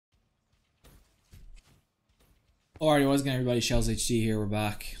Alright, what's going on everybody, Shellz HD here, we're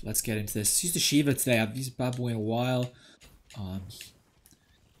back. Let's get into this. Used the Shiva today, I've used bad boy in a while. I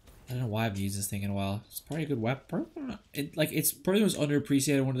don't know why I've used this thing in a while. It's probably a good weapon. It's probably the most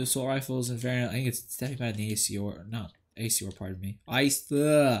underappreciated one of the assault rifles in variant. I think it's definitely better than the ACR, not ACR, pardon me.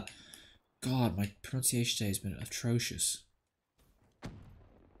 God, my pronunciation today has been atrocious.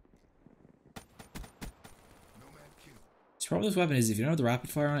 The problem with this weapon is if you don't have the rapid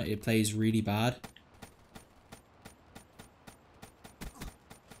fire on it, it plays really bad.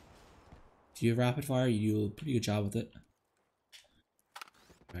 If you have rapid fire, you do a pretty good job with it.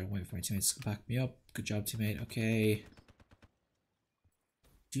 Alright, I'm waiting for my teammates to back me up. Good job, teammate. Okay.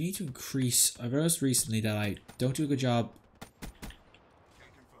 Do you need to increase? I've noticed recently that I don't do a good job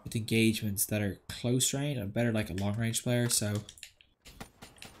with engagements that are close range. I'm better like a long range player, so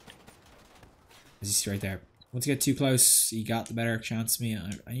as you see right there. Once you get too close, you got the better chance of me.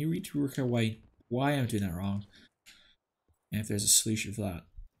 And you need to work out why I'm doing that wrong. And if there's a solution for that.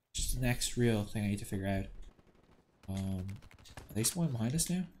 Just the next real thing I need to figure out. Are they spawning behind us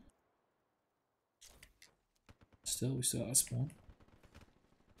now? We still got a spawn.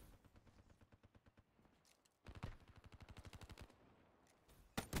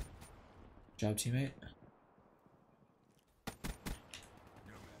 Good job, teammate.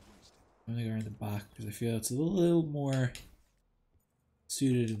 I'm gonna go around the back because I feel it's a little more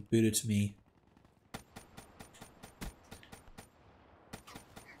suited and booted to me.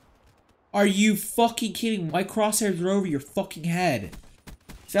 Are you fucking kidding? My crosshairs are over your fucking head.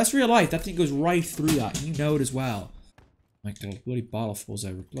 If that's real life, that thing goes right through that. You know it as well. Like the bloody bottle falls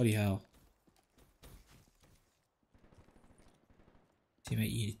over. Bloody hell.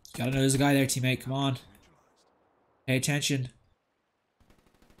 Teammate, you gotta know there's a guy there, teammate. Come on. Pay attention.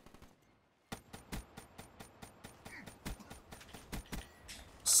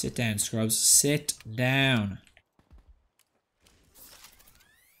 Sit down, scrubs. Sit down.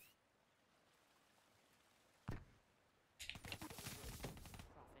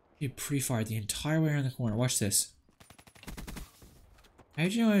 You pre-fired the entire way around the corner. Watch this. How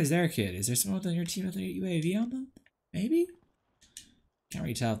did you know I was there, kid? Is there someone on your team with a UAV on them? Maybe? Can't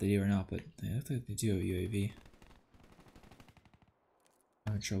really tell if they do or not, but they look like they do have a UAV.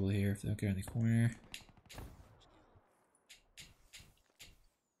 I'm in trouble here if they don't get in the corner.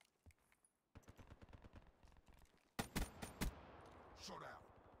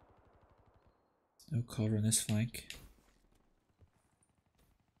 No cover in this flank.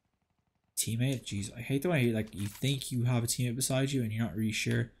 Teammate, jeez, I hate the way like you think you have a teammate beside you and you're not really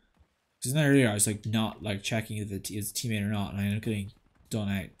sure. Because then earlier I was like not like checking if it's a teammate or not, and I ended up getting done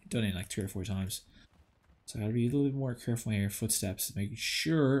in like 3 or 4 times. So I gotta be a little bit more careful in your footsteps, making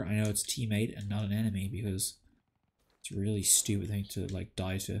sure I know it's a teammate and not an enemy, because it's a really stupid thing to like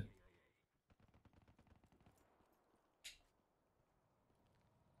die to.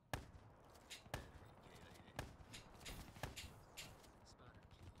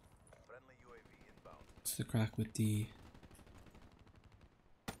 What's the crack with the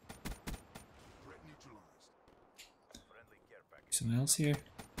someone else here?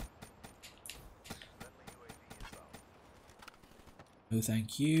 No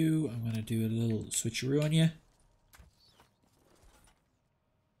thank you. I'm gonna do a little switcheroo on you.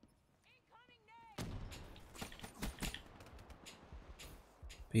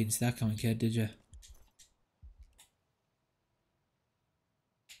 Didn't see that coming, kid, did you?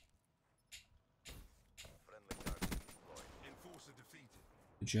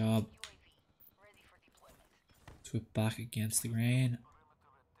 Good job. Whip back against the grain.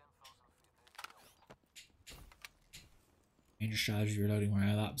 Change your strategy, reloading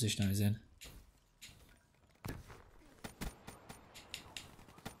where that position I was in. Good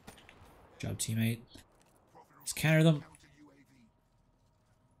job, teammate. Let's counter them.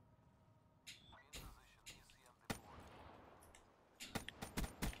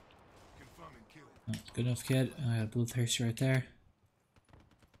 Oh, good enough, kid. I got a bloodthirsty right there.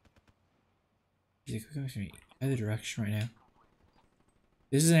 He's coming from either direction right now.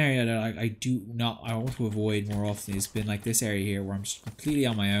 This is an area that I want to avoid more often. It's been like this area here where I'm just completely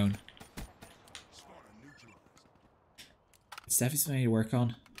on my own. It's definitely something I need to work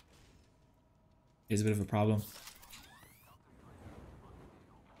on. It is a bit of a problem.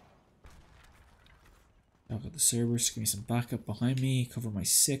 I've got the Cerberus. Give me some backup behind me. Cover my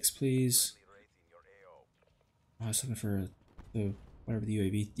 6, please. I was looking for the whatever the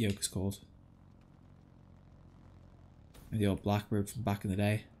UAV yoke is called. The old Blackbird from back in the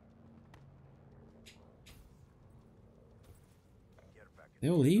day. They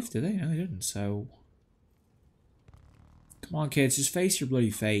all leave, did they? No, they didn't, so... Come on, kids, just face your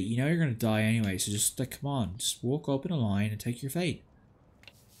bloody fate. You know you're gonna die anyway, so just like, come on, just walk up in a line and take your fate.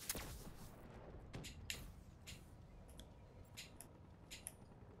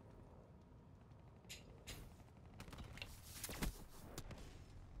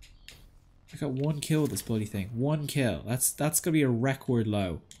 I got 1 kill with this bloody thing. 1 kill. That's gonna be a record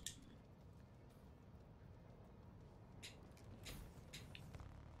low.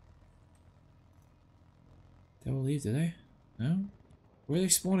 They will leave, did they? No? Where are they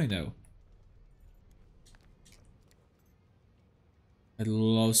spawning though? I'd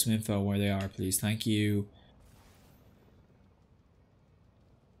love some info where they are, please. Thank you.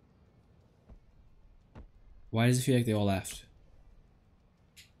 Why does it feel like they all left?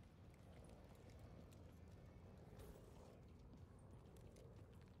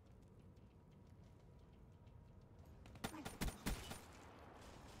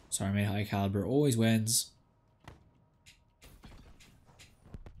 Sorry, mate. High caliber always wins.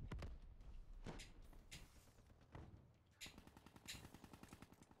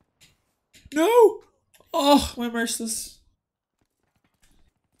 No! Oh, my merciless.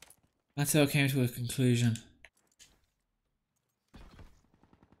 That's how it came to a conclusion.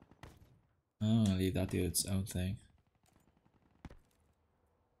 Oh, I'll leave that to do its own thing.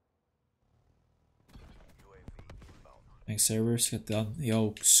 Thanks, servers. Got the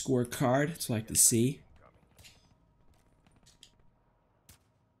old scorecard. It's like to see.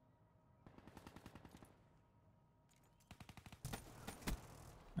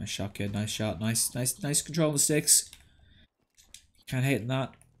 Nice shot, kid. Nice shot. Nice control of the sticks. Can't hate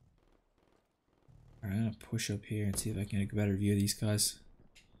that. Alright, I'm gonna push up here and see if I can get a better view of these guys.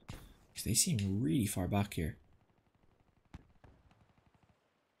 Because they seem really far back here.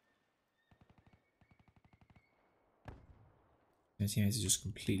 My teammates have just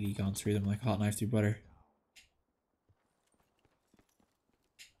completely gone through them like hot knife through butter.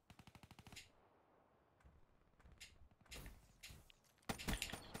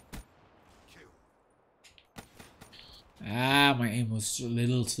 Ah, my aim was a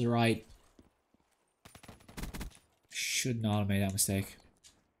little to the right. Should not have made that mistake.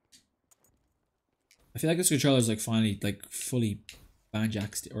 I feel like this controller is like finally like fully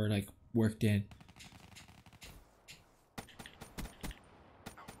banjaxed or like worked in.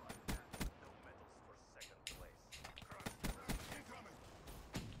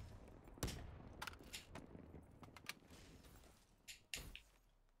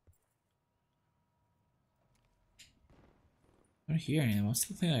 I don't hear anything. What's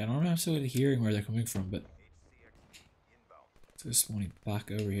the thing? I don't know. I'm so good at hearing where they're coming from, but just spawning back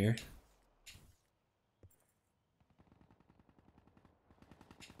over here.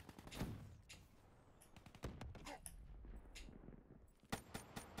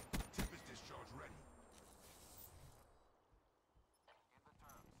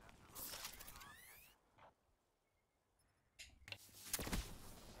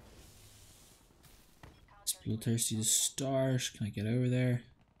 Bloodthirsty to start. Can I get over there?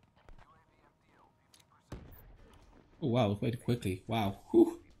 Oh wow, quite quickly. Wow.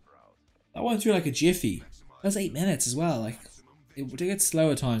 Whew. That went through like a jiffy. That was 8 minutes as well. Like they get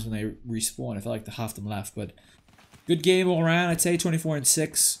slow at times when they respawn. I felt like the half them left, but good game all around. I'd say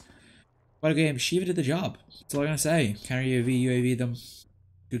 24-6. What a game. Shiva did the job. That's all I'm gonna say. Counter UAV them.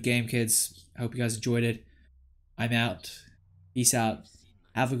 Good game, kids. I hope you guys enjoyed it. I'm out. Peace out.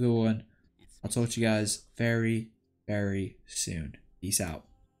 Have a good one. I'll talk to you guys very, very soon. Peace out.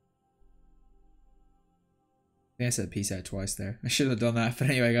 I think I said peace out twice there. I shouldn't have done that.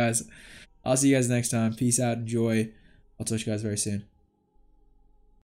 But anyway, guys, I'll see you guys next time. Peace out. Enjoy. I'll talk to you guys very soon.